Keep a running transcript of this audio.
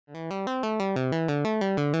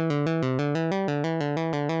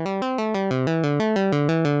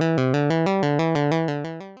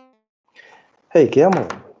Hey, Guillermo.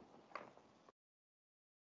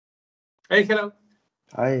 Hey, hello.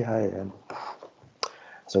 Hi.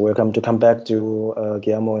 So welcome to come back to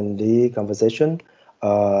Guillermo and Lee conversation.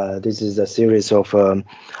 This is a series of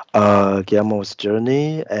Guillermo's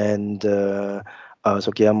journey, and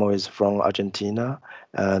so Guillermo is from Argentina,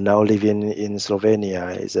 now living in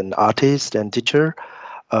Slovenia. He's an artist and teacher,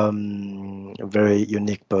 a very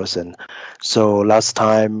unique person. So last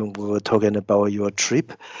time we were talking about your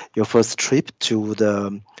trip, your first trip to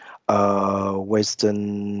the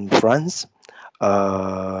Western France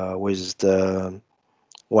with the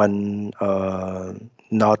one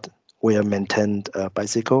not well maintained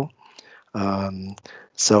bicycle. Um,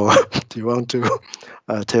 so do you want to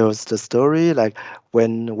tell us the story, like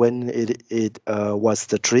when it was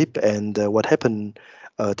the trip and what happened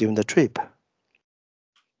during the trip?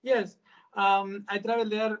 Yes, I traveled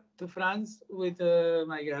there to France with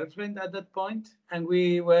my girlfriend at that point, and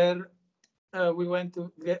we went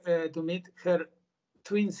to meet her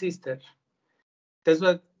twin sister. That's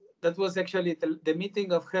what that was actually the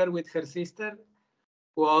meeting of her with her sister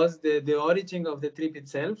was the origin of the trip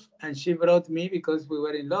itself, and she brought me because we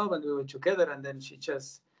were in love and we were together, and then she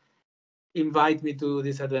just invited me to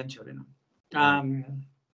this adventure.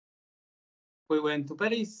 We went to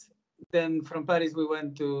Paris. Then from Paris we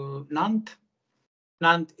went to Nantes.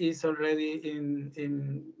 Nantes is already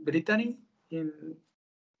in Brittany, in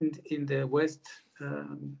the west,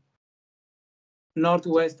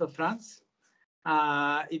 northwest of France.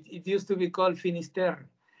 It used to be called Finistère.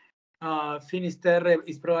 Finistère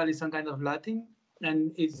is probably some kind of Latin,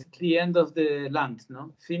 and it's the end of the land.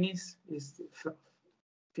 No, finis is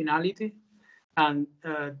finality, and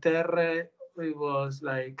terre it was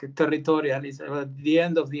like territorial. It's about the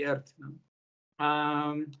end of the earth.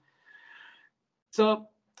 No? So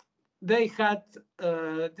they had,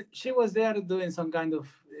 she was there doing some kind of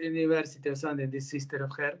university or something, this sister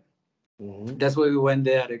of her. Mm-hmm. That's why we went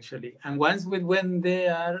there, actually. And once we went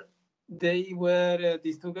there, they were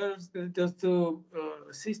these two girls, those two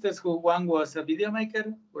sisters, who one was a video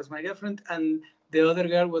maker, was my girlfriend, and the other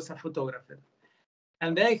girl was a photographer.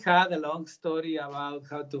 And they had a long story about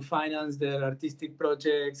how to finance their artistic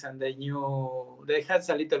projects, and they had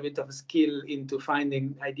a little bit of skill into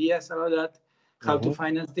finding ideas about that, how to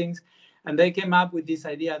finance things. And they came up with this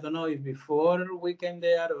idea. I don't know if before we came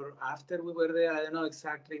there or after we were there. I don't know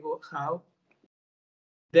exactly how.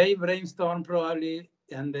 They brainstormed probably,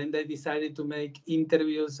 and then they decided to make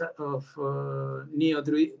interviews of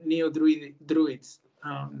Druids.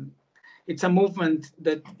 It's a movement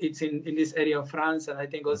that it's in this area of France, and I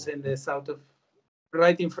think also in the south of,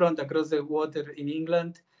 right in front across the water in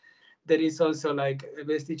England, there is also like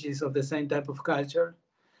vestiges of the same type of culture,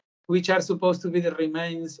 which are supposed to be the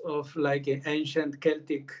remains of like an ancient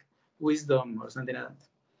Celtic wisdom or something like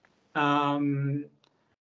that.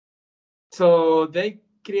 So they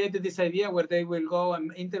created this idea where they will go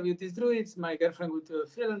and interview these druids. My girlfriend would do a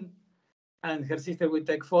film, and her sister would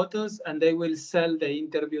take photos, and they will sell the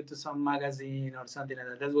interview to some magazine or something like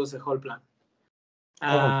that. That was the whole plan.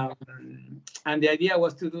 And the idea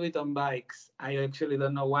was to do it on bikes. I actually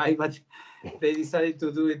don't know why, but they decided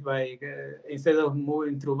to do it by, instead of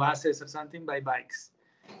moving through buses or something, by bikes.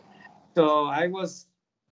 So I was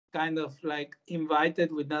kind of like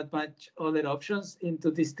invited with not much other options into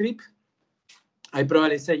this trip. I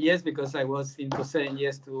probably said yes because I was into saying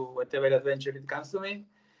yes to whatever adventure it comes to me.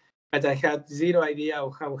 But I had zero idea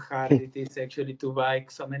of how hard it is actually to bike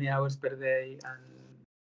so many hours per day, and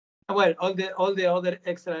well, all the other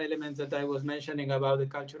extra elements that I was mentioning about the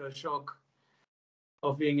cultural shock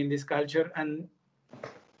of being in this culture. And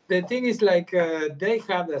the thing is, like, they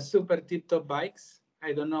have the super tip-top bikes.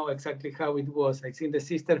 I don't know exactly how it was. I think the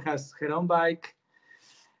sister has her own bike.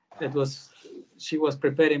 She was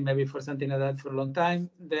preparing maybe for something like that for a long time.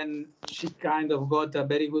 Then she kind of got a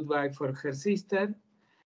very good bike for her sister.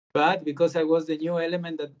 But because I was the new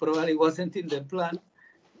element that probably wasn't in the plan,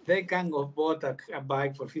 they kind of bought a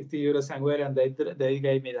bike for 50 euros somewhere, and they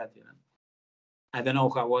gave me that. I don't know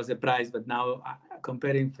how was the price, but now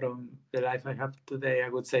comparing from the life I have today, I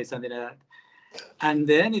would say something like that. And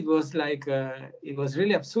then it was like, it was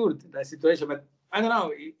really absurd, the situation. But I don't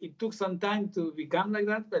know, it took some time to become like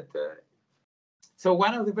that. But so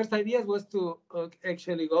one of the first ideas was to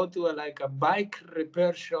actually go to a bike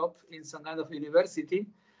repair shop in some kind of university,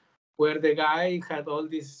 where the guy had all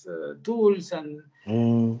these tools, and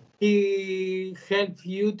he helped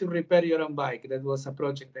you to repair your own bike. That was a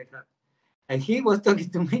project I had. And he was talking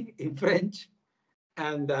to me in French,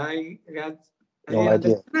 and I didn't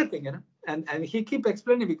understand nothing, And he kept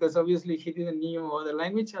explaining, because obviously he didn't know other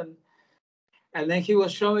language. And And then he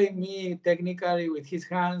was showing me technically with his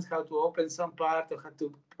hands how to open some part, or how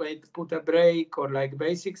to put a brake, or like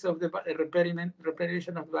basics of the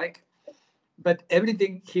reparation of the bike. But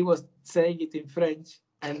everything he was saying it in French,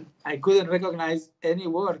 and I couldn't recognize any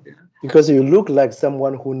word. You know? Because you look like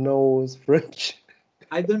someone who knows French.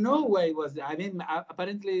 I don't know why it was. I mean,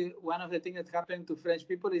 apparently one of the things that happened to French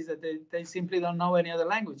people is that they simply don't know any other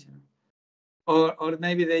language. You know? Or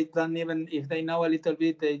maybe they don't even, if they know a little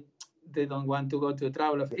bit, they don't want to go to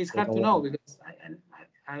travel. It's hard to know because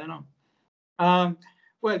I don't know.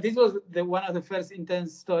 Well, this was one of the first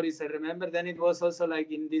intense stories I remember. Then it was also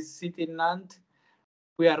like in this city in Nantes.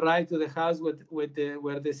 We arrived to the house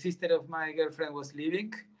where the sister of my girlfriend was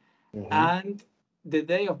living, and the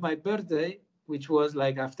day of my birthday, which was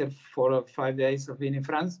like after 4 or 5 days of being in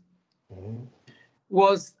France,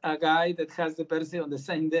 was a guy that has the birthday on the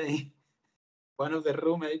same day. One of the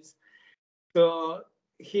roommates. So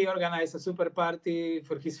he organized a super party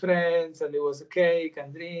for his friends, and there was a cake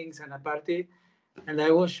and drinks and a party. And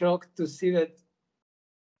I was shocked to see that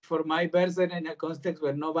for my birthday in a context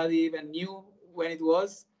where nobody even knew when it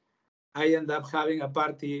was, I ended up having a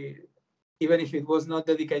party, even if it was not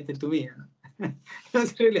dedicated to me. It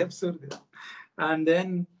was really absurd. And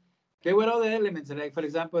then there were other elements, like, for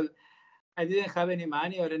example, I didn't have any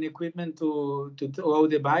money or any equipment to tow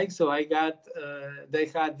the bike, so I got, they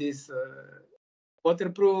had this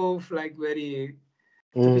waterproof, like very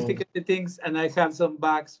sophisticated things, and I have some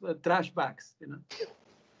bags, trash bags, you know,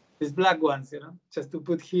 these black ones, you know, just to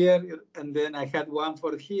put here, and then I had one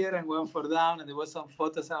for here and one for down, and there was some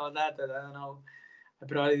photos about that I don't know, I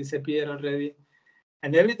probably disappeared already,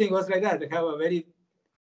 and everything was like that. I have a very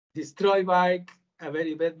destroyed bike, a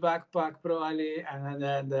very bad backpack probably, and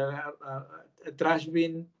then a trash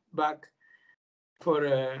bin bag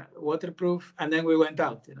for waterproof, and then we went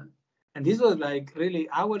out, you know. And this was like really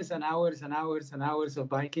hours and hours and hours and hours of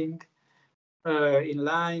biking in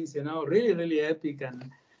lines, you know, really, really epic.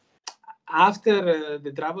 And after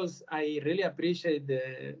the travels, I really appreciate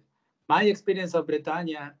my experience of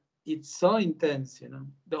Bretagne. It's so intense, you know,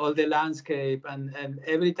 all the landscape, and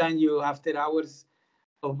every time you, after hours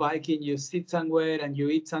of biking, you sit somewhere and you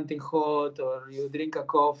eat something hot or you drink a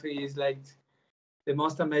coffee, is like the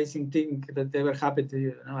most amazing thing that ever happened to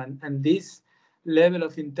you, you know? And this level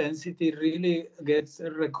of intensity really gets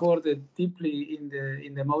recorded deeply in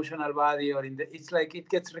the emotional body, or it's like it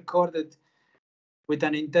gets recorded with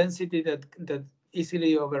an intensity that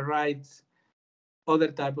easily overrides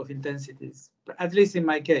other type of intensities. But at least in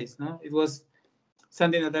my case, no, it was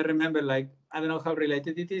something that I remember. Like, I don't know how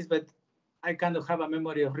related it is, but I kind of have a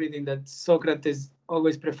memory of reading that Socrates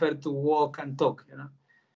always preferred to walk and talk. You know,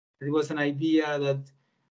 it was an idea that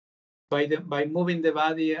by moving the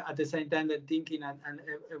body at the same time that thinking and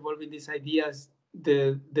evolving these ideas,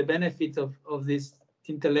 the benefit of this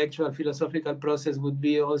intellectual philosophical process would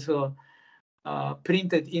be also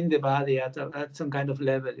printed in the body at some kind of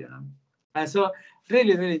level, you know. So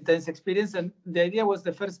really, really intense experience. And the idea was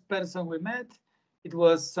the first person we met, it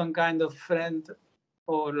was some kind of friend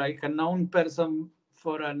or like a known person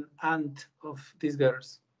for an aunt of these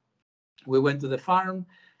girls. We went to the farm,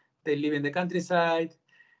 they live in the countryside,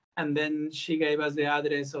 and then she gave us the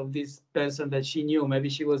address of this person that she knew. Maybe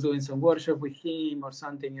she was doing some workshop with him or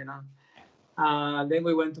something, you know. Then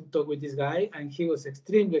we went to talk with this guy, and he was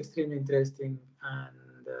extremely, extremely interesting,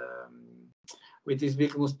 and with this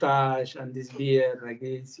big mustache and this beard like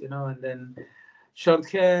this, you know, and then short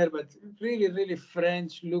hair, but really, really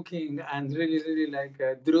French looking, and really, really like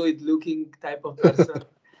a druid looking type of person,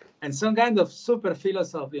 and some kind of super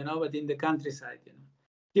philosopher, you know, but in the countryside, you know.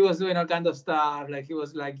 He was doing all kind of stuff, like he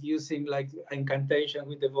was like using like incantation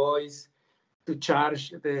with the voice to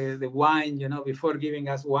charge the wine, you know, before giving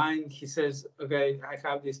us wine. He says, okay, I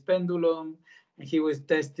have this pendulum, and he was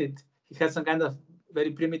tested. He has some kind of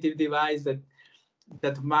very primitive device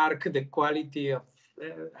that mark the quality of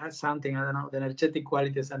something, I don't know, the energetic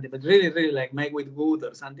quality or something, but really, really like made with wood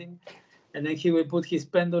or something. And then he will put his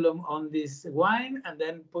pendulum on this wine and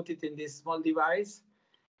then put it in this small device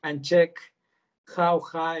and check how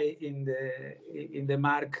high in the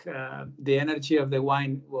mark the energy of the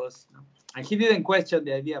wine was. You know? And he didn't question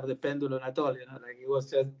the idea of the pendulum at all. You know, like it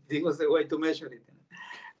was the way to measure it. You know?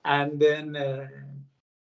 And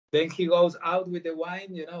then he goes out with the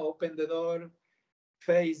wine. You know, open the door,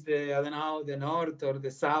 face the, I don't know, the north or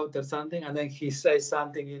the south or something, and then he says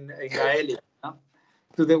something in Gaelic. You know?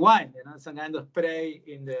 To the wine, you know, some kind of pray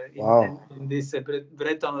in in this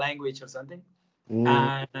Breton language or something.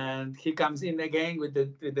 And he comes in again with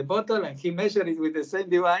the bottle, and he measured it with the same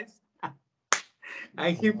device.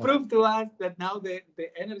 And he proved to us that now the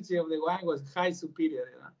energy of the wine was high superior.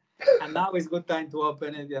 You know? And now it's good time to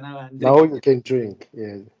open it, and Now drink. you can drink.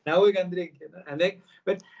 Yeah. Now we can drink, and then,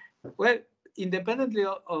 but well, independently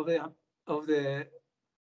of the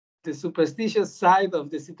superstitious side of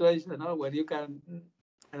the situation, where you can,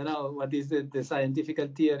 I don't know what is the scientific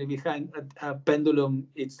theory behind a pendulum.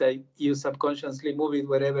 It's like you subconsciously move it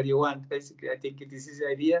wherever you want. Basically, I think this is the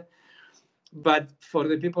idea. But for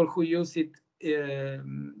the people who use it,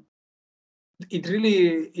 it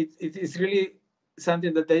really it is really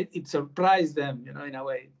something that it surprised them, in a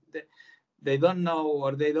way. They don't know,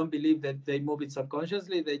 or they don't believe that they move it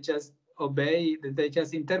subconsciously. They just obey. They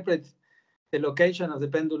just interpret the location of the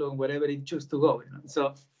pendulum wherever it chooses to go.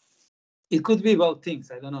 So it could be both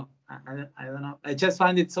things. I don't know. I don't know. I just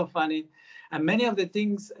find it so funny, and many of the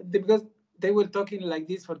things, because they were talking like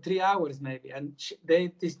this for 3 hours maybe, and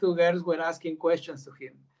these two girls were asking questions to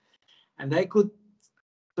him, and I could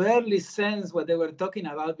barely sense what they were talking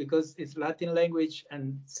about because it's Latin language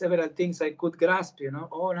and several things I could grasp,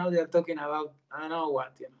 Oh, now they're talking about, I don't know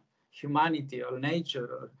what, humanity or nature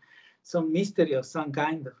or some mystery of some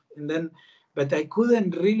kind of. And then, but I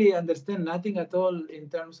couldn't really understand nothing at all in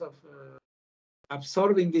terms of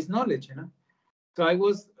absorbing this knowledge, So I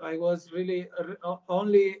was really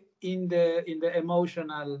only in the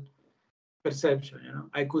emotional perception.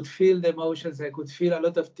 I could feel the emotions, I could feel a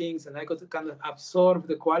lot of things, and I could kind of absorb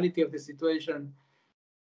the quality of the situation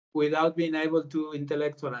without being able to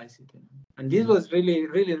intellectualize it. And this was really,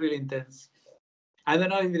 really, really intense. I don't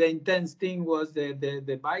know if the intense thing was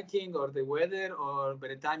the biking or the weather or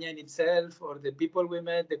Bretagne in itself or the people we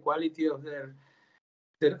met, the quality of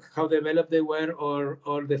how developed they were,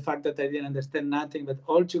 or the fact that I didn't understand nothing, but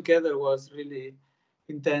all together was really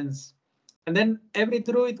intense. And then every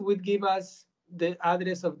druid would give us the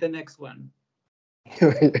address of the next one.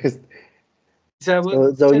 So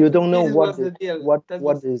you don't know this was the deal. That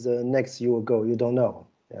what was is next you will go. You don't know.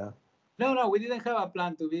 Yeah. no. We didn't have a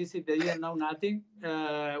plan to visit. They didn't know nothing.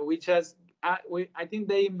 We just I think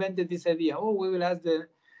they invented this idea. Oh, we will ask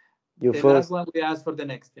You the last first. one. We ask for the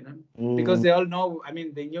next. Because Mm, they all know. I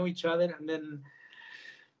mean, they knew each other, and then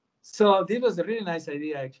so this was a really nice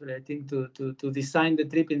idea, actually. I think to design the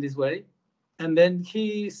trip in this way, and then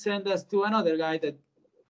he sent us to another guy the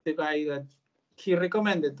guy that he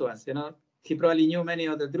recommended to us. He probably knew many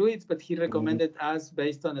other druids, but he mm, recommended us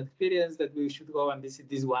based on experience that we should go and visit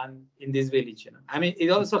this one in this village. I mean, it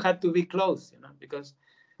also had to be close, because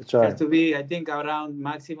that's it has right. to be, I think, around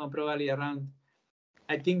maximum, probably around.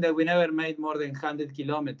 I think that we never made more than 100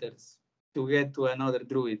 kilometers to get to another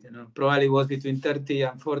druid. Probably was between 30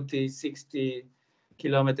 and 40, 60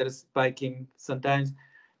 kilometers biking sometimes.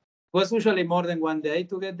 It was usually more than one day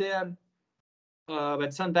to get there.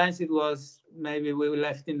 But sometimes it was maybe we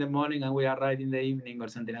left in the morning and we arrived in the evening or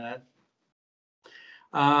something like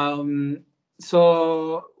that.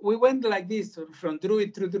 So we went like this from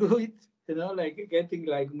druid to druid, like getting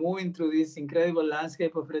like moving through this incredible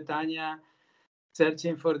landscape of Bretagne,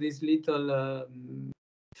 searching for these little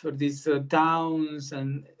for these towns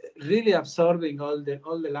and really absorbing all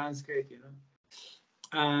the landscape.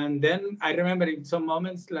 And then I remember in some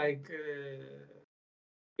moments like.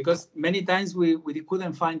 Because many times we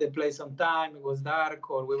couldn't find the place on time. It was dark,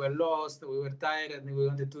 or we were lost, or we were tired, and we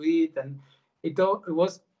wanted to eat, and it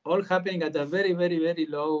was all happening at a very, very, very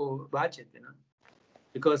low budget,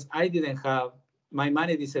 because I didn't have my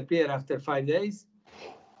money disappeared after 5 days,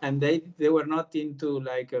 and they were not into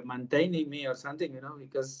like maintaining me or something,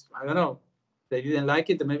 because I don't know, they didn't like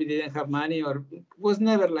it, or maybe they didn't have money, or it was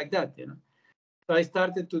never like that, So I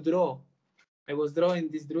started to draw. I was drawing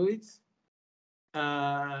these druids.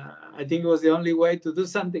 I think it was the only way to do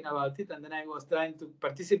something about it. And then I was trying to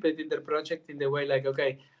participate in the project in the way like,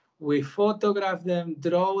 okay, we photograph them,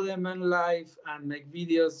 draw them in live, and make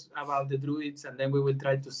videos about the druids, and then we will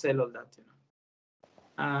try to sell all that,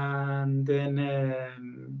 And then,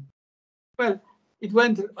 well, it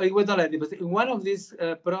went all right. But in one of these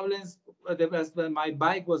problems, my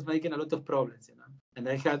bike was making a lot of problems, and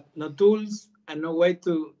I had no tools and no way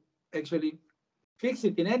to actually fix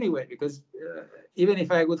it in any way, because even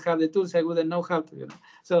if I would have the tools, I wouldn't know how to,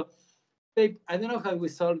 So I don't know how we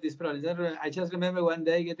solved this problem. I just remember one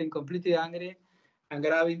day getting completely angry and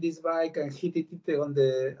grabbing this bike and hitting it on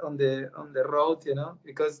the road,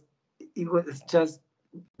 because it was just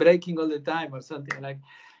breaking all the time or something, like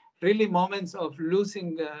really moments of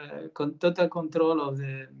losing total control of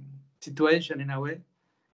the situation in a way.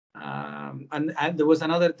 And there was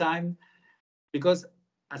another time, because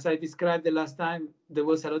as I described the last time, there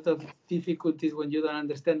was a lot of difficulties when you don't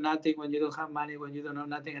understand nothing, when you don't have money, when you don't know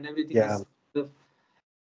nothing, and everything Yeah. is sort of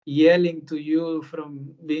yelling to you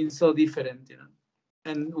from being so different,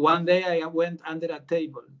 And one day I went under a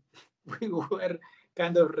table. We were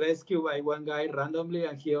kind of rescued by one guy randomly,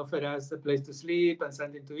 and he offered us a place to sleep and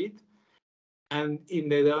something to eat. And in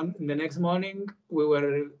the next morning, we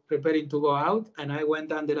were preparing to go out, and I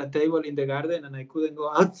went under a table in the garden, and I couldn't go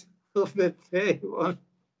out of the table.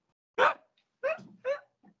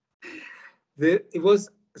 It was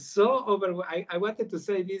so overwhelming. I wanted to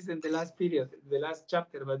say this in the last period, the last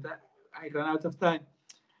chapter, but I ran out of time.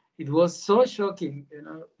 It was so shocking, you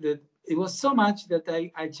know, that it was so much that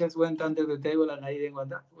I just went under the table and I didn't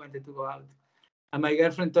wanted to go out. And my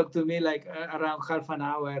girlfriend talked to me like around half an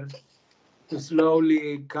hour to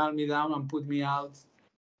slowly calm me down and put me out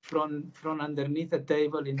from underneath a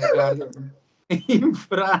table in the garden in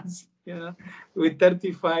France, you know, with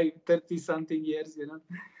 30 something years, you know.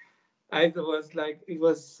 I was like, it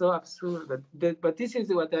was so absurd. But this is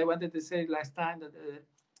what I wanted to say last time, that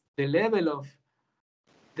the level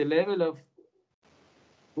of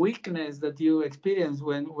weakness that you experience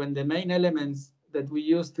when the main elements that we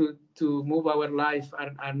use to move our life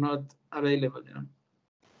are not available, you know.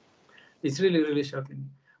 It's really, really shocking.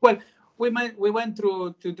 Well, we went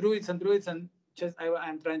through to Druids and just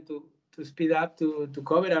I'm trying to speed up to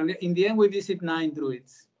cover. In the end, we visit 9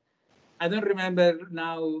 Druids. I don't remember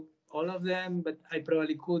now all of them, but I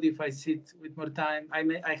probably could if I sit with more time.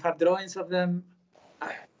 I have drawings of them.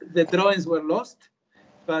 The drawings were lost,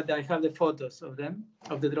 but I have the photos of them,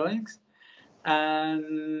 of the drawings.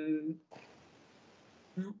 And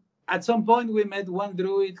at some point, we met one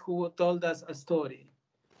Druid who told us a story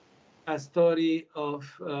of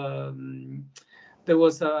there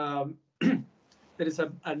was there is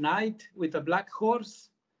a knight with a black horse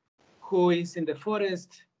who is in the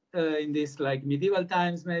forest in this like medieval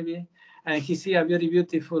times maybe, and he see a very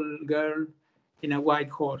beautiful girl in a white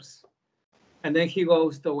horse, and then he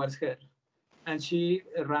goes towards her, and she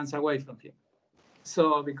runs away from him.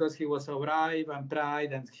 So because he was so brave and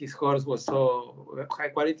pride, and his horse was so high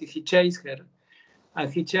quality, he chased her. And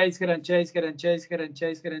he chased her and chased her and chased her and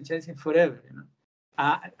chased her and chased him forever, you know,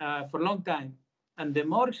 for a long time. And the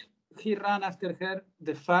more he ran after her,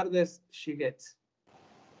 the farthest she gets.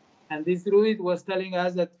 And this Druid was telling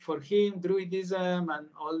us that for him, Druidism and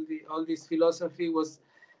all this philosophy was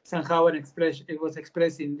somehow an expression. It was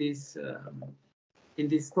expressed in this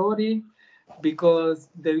story, because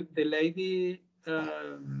the lady,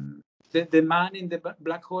 the man in the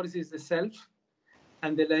black horse is the self,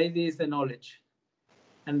 and the lady is the knowledge.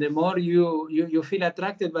 And the more you feel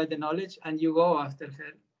attracted by the knowledge and you go after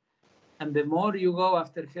her, and the more you go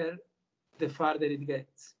after her, the farther it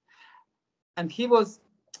gets. And he was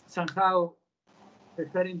somehow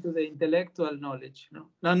referring to the intellectual knowledge,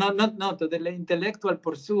 no, not to the intellectual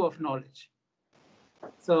pursuit of knowledge.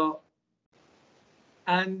 So,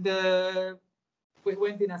 and we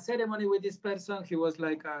went in a ceremony with this person. He was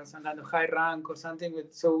like some kind of high rank or something.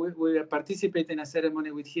 So we participated in a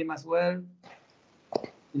ceremony with him as well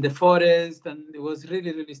in the forest, and it was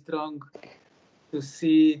really, really strong to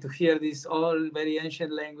hear this all very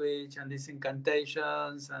ancient language and these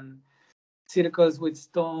incantations and circles with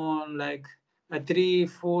stone, like a tree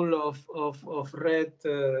full of red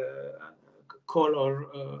color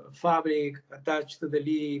fabric attached to the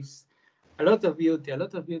leaves. A lot of beauty,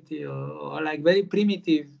 or like very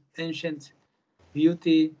primitive ancient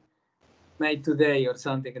beauty made today or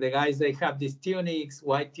something. The guys, they have these tunics,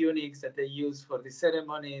 white tunics that they use for the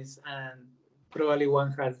ceremonies, and probably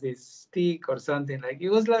one has this stick or something. Like, it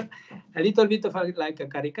was like a little bit of like a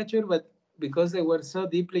caricature, but because they were so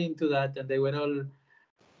deeply into that, and they were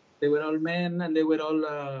all men, and they were all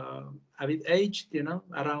a bit aged, you know,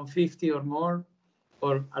 around 50 or more,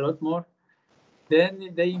 or a lot more. Then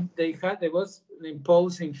there was an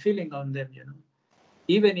imposing feeling on them, you know,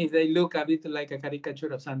 even if they look a bit like a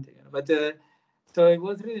caricature of something. You know? But so it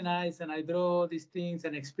was really nice, and I draw these things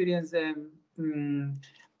and experience them.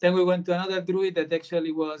 Then we went to another Druid that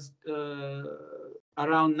actually was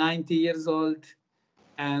around 90 years old,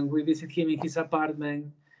 and we visited him in his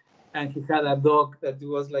apartment, and he had a dog that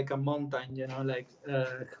was like a mountain, you know, like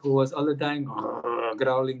who was all the time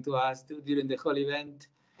growling to us during the whole event.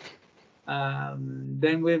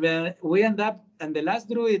 Then we end up, and the last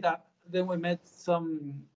Druid, then we met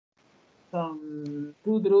some 2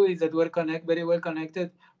 Druids that were very well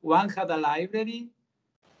connected. One had a library,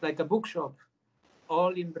 like a bookshop,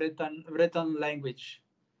 all in Breton language.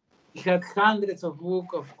 He had hundreds of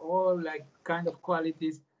books of all like kind of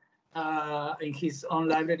qualities in his own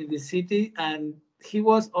library in the city, and he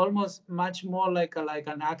was almost much more like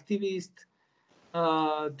an activist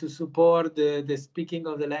to support the speaking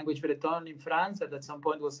of the language Breton in France, that at some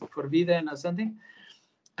point was forbidden or something.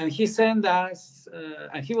 And he sent us,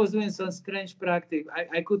 and he was doing some strange practice.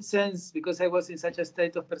 I could sense, because I was in such a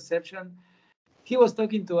state of perception, he was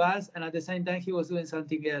talking to us, and at the same time he was doing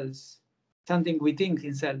something else, something within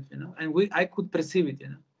himself, and I could perceive it,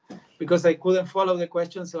 because I couldn't follow the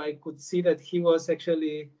question, so I could see that he was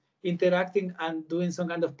actually interacting and doing some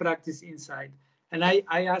kind of practice inside. And I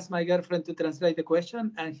asked my girlfriend to translate the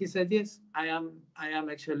question, and he said, yes, I am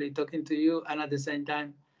actually talking to you, and at the same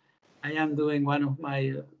time, I am doing one of my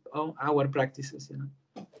our practices,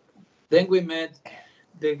 Then we met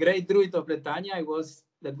the great Druid of Bretagne.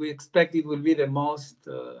 That we expected will be the most,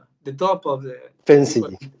 the top of the Fancy.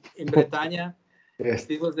 people in Bretagne. Yes.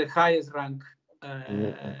 This was the highest rank,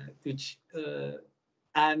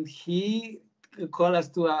 and he called us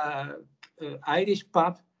to a Irish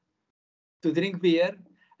pub to drink beer,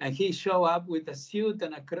 and he showed up with a suit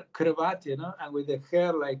and a cravat, and with the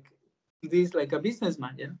hair like this, like a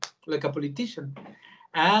businessman, like a politician.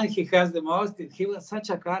 And he was such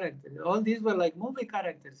a character. All these were like movie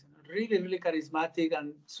characters, really, really charismatic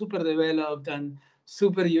and super developed and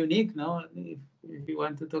super unique, no? If you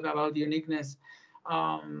want to talk about uniqueness.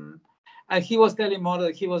 And he was telling more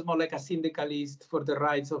that he was more like a syndicalist for the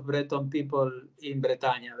rights of Breton people in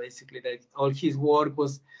Bretagne, basically. That all his work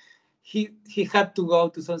was, he had to go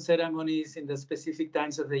to some ceremonies in the specific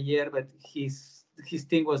times of the year, but his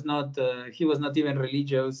thing was not, he was not even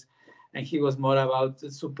religious, and he was more about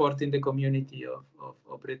supporting the community of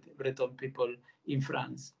Breton people in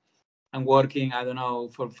France and working, I don't know,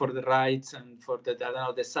 for the rights and for the, I don't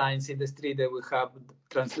know, the science industry that we have,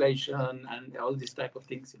 translation and all these type of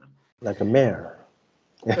things, Like a mayor.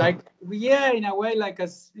 Like, yeah, in a way, like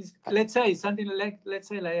let's say something like,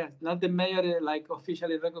 not the mayor like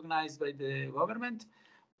officially recognized by the government,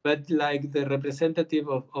 but like the representative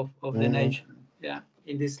of the nation,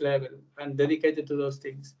 in this level, and dedicated to those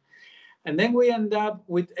things. And then we end up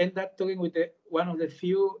talking with one of the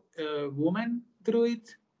few women Druid,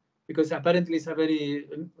 because apparently it's a very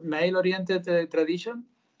male-oriented tradition.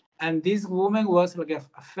 And this woman was like a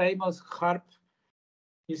famous harp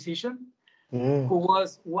musician, who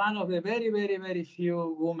was one of the very, very, very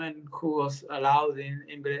few women who was allowed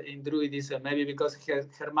in Druidism, maybe because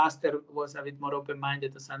her master was a bit more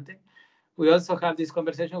open-minded or something. We also have this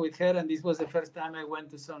conversation with her, and this was the first time I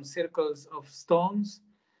went to some circles of stones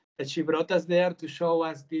that she brought us there to show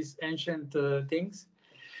us these ancient things.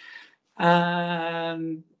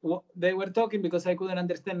 And they were talking, because I couldn't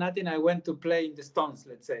understand nothing. I went to play in the stones,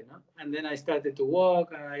 let's say, no? And then I started to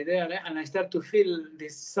walk, and I started to feel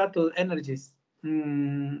these subtle energies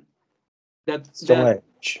that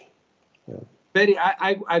very,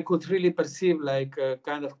 I could really perceive like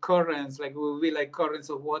kind of currents, like would be like currents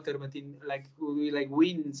of water, but would be like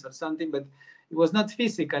winds or something. But it was not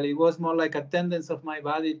physical. It was more like a tendency of my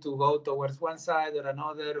body to go towards one side or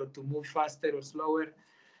another, or to move faster or slower.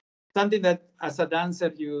 Something that as a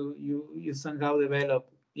dancer you somehow develop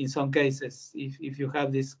in some cases, if you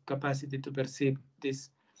have this capacity to perceive these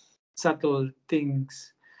subtle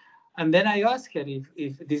things. And then I asked her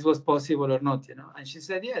if this was possible or not, and she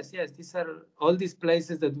said yes, these are all these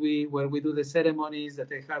places where we do the ceremonies, that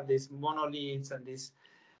they have these monoliths and these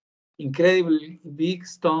incredible big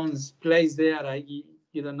stones placed there.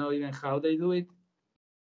 You don't know even how they do it.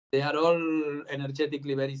 They are all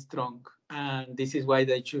energetically very strong, and this is why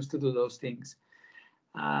they choose to do those things.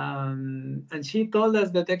 And she told us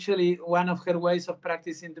that actually one of her ways of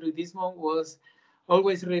practicing Druidism was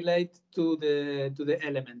always relate to the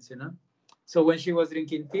elements, So when she was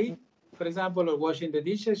drinking tea, for example, or washing the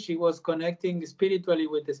dishes, she was connecting spiritually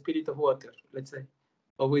with the spirit of water, let's say,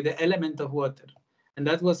 or with the element of water. And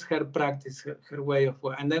that was her practice, her way of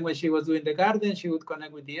work. And then when she was doing the garden, she would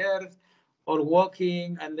connect with the earth, or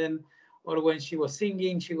walking, or when she was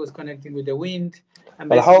singing, she was connecting with the wind. And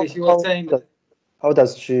But basically she was saying that, how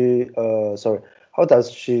does she how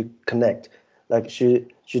does she connect? Like she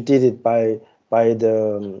did it by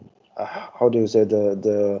the how do you say,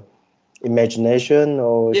 the imagination,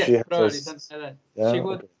 or yes, she has probably something like that. yeah,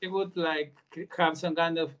 She would like have some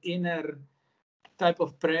kind of inner type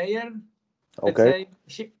of prayer. Let's okay.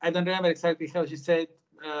 say I don't remember exactly how she said.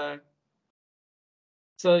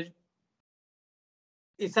 So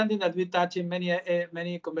it's something that we touch in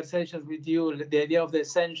many conversations with you. The idea of the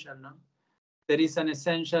essential, no? There is an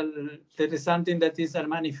essential. There is something that is a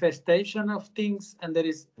manifestation of things, and there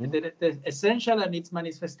is the essential and its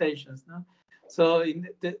manifestations, no? So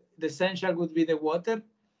the essential would be the water,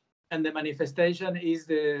 and the manifestation is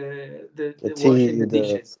the washing the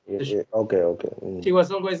dishes. Okay. She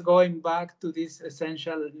was always going back to this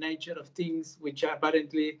essential nature of things, which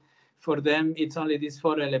apparently for them it's only these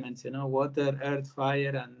four elements, water, earth,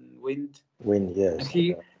 fire, and wind. Wind, yes.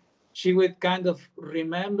 And she would kind of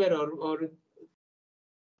remember or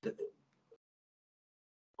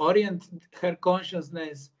orient her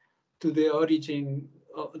consciousness to the origin,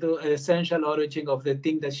 the essential origin of the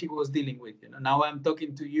thing that she was dealing with. You know, now I'm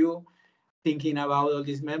talking to you, thinking about all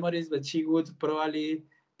these memories, but she would probably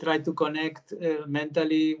try to connect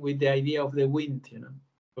mentally with the idea of the wind, you know,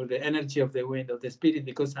 or the energy of the wind, of the spirit,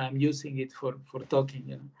 because I'm using it for talking,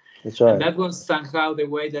 you know. That's right. And that was somehow the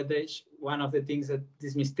way that one of the things that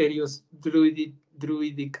these mysterious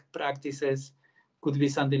druidic practices could be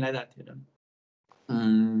something like that, you know.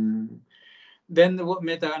 Then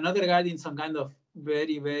met another guy in some kind of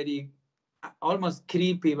very, very almost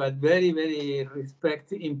creepy, but very, very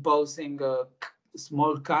respect imposing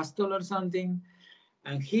small castle or something.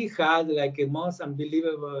 And he had like a most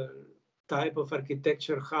unbelievable type of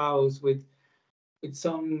architecture house with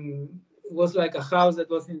some, it was like a house that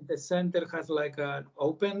was in the center, has like an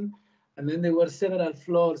open, and then there were several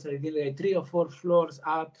floors, I think like 3 or 4 floors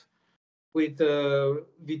up with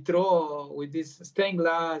vitro, with this stained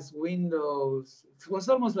glass windows. It was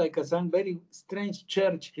almost like some very strange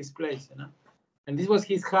church, his place, you know. And this was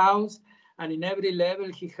his house, and in every level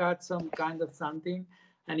he had some kind of something.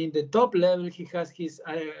 And in the top level he has his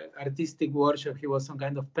artistic workshop. He was some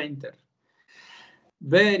kind of painter.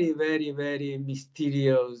 Very, very, very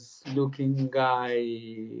mysterious looking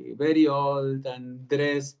guy, very old and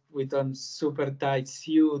dressed with a super tight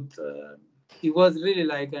suit. It was really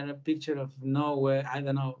like a picture of nowhere. I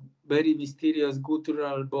don't know, very mysterious,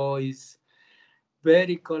 guttural voice,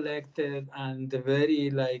 very collected, and very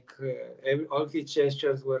like all his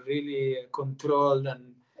gestures were really controlled,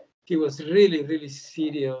 and he was really, really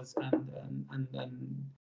serious and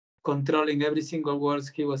controlling every single words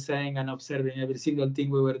he was saying and observing every single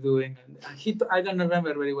thing we were doing. And I don't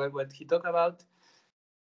remember very well what he talked about,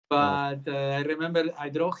 but I remember I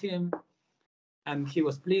drew him, and he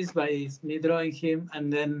was pleased by me drawing him,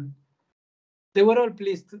 and then they were all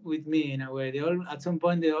pleased with me in a way. They all, at some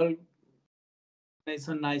point, they all made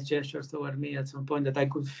some nice gestures toward me at some point that I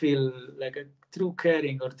could feel like a true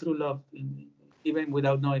caring or true love, even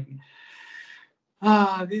without knowing me.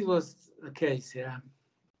 This was the case, yeah.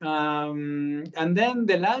 And then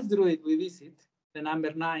the last druid we visit, the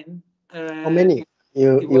number 9. How many?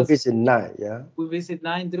 You Was, visit 9, yeah? we visit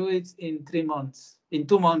 9 druids in 3 months, in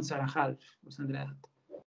 2 months and a half, or something like that.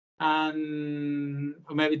 And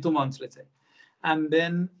or maybe 2 months, let's say. And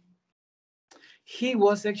then he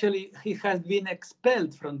has been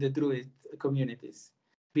expelled from the druid communities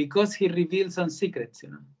because he revealed some secrets,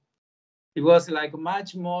 you know. He was like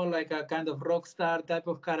much more like a kind of rock star type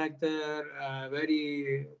of character,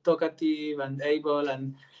 very talkative and able,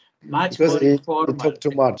 and much Because more he informal. talk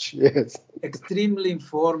too much, yes. Extremely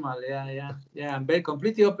informal, yeah. And very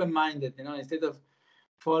completely open-minded, you know, instead of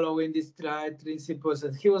following these principles.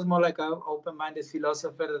 He was more like an open-minded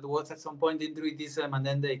philosopher that was at some point in Druidism, and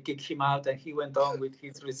then they kicked him out, and he went on with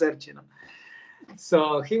his research, you know.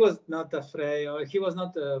 So he was not afraid, or he was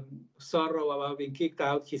not sorrow about being kicked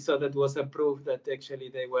out. He saw that was a proof that actually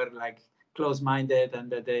they were like close-minded,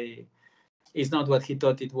 and that it's not what he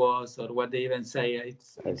thought it was, or what they even say it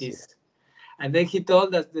is. And then he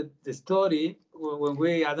told us the story when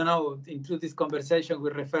we, I don't know, through this conversation, we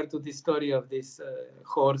refer to the story of this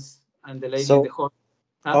horse and the lady in the horse.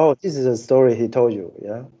 Oh, this is a story he told you,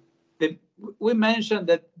 yeah? We mentioned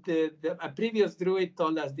that a previous druid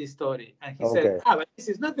told us this story, and he said, but this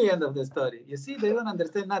is not the end of the story. You see, they don't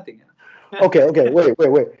understand nothing. Okay, wait. We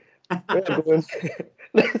are going.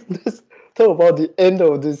 Let's talk about the end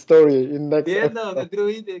of this story in next. The end of the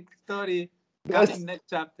druidic story coming next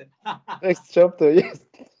chapter. Next chapter, yes.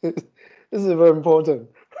 This is very important.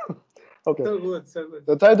 Okay. So good.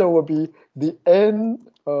 The title will be the end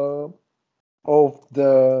of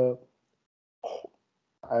the,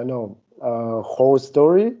 I don't know, horse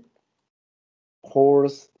story.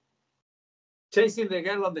 Horse chasing the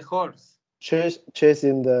girl on the horse.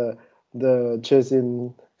 Chasing the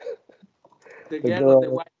chasing the girl on the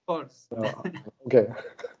white horse. Okay.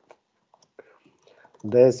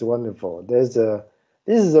 That's wonderful. This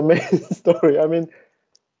is amazing story. I mean,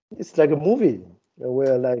 it's like a movie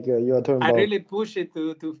where like you're talking about. I really push it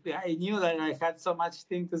to. I knew that I had so much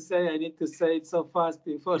thing to say. I need to say it so fast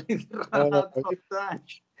before it runs out of time.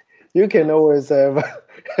 You can always have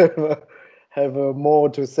more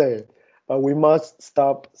to say, but we must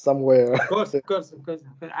stop somewhere. Of course.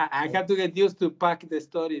 I have to get used to pack the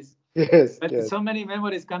stories. Yes. But so many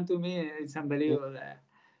memories come to me. It's unbelievable.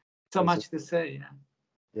 So much to say.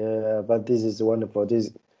 Yeah, but this is wonderful.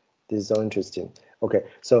 This is so interesting. Okay,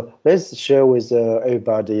 so let's share with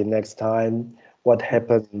everybody next time what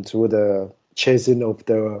happened to the chasing of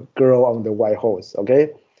the girl on the white horse.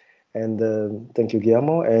 Okay, And thank you,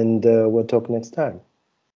 Guillermo. And we'll talk next time.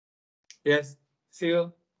 Yes. See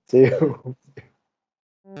you. See you.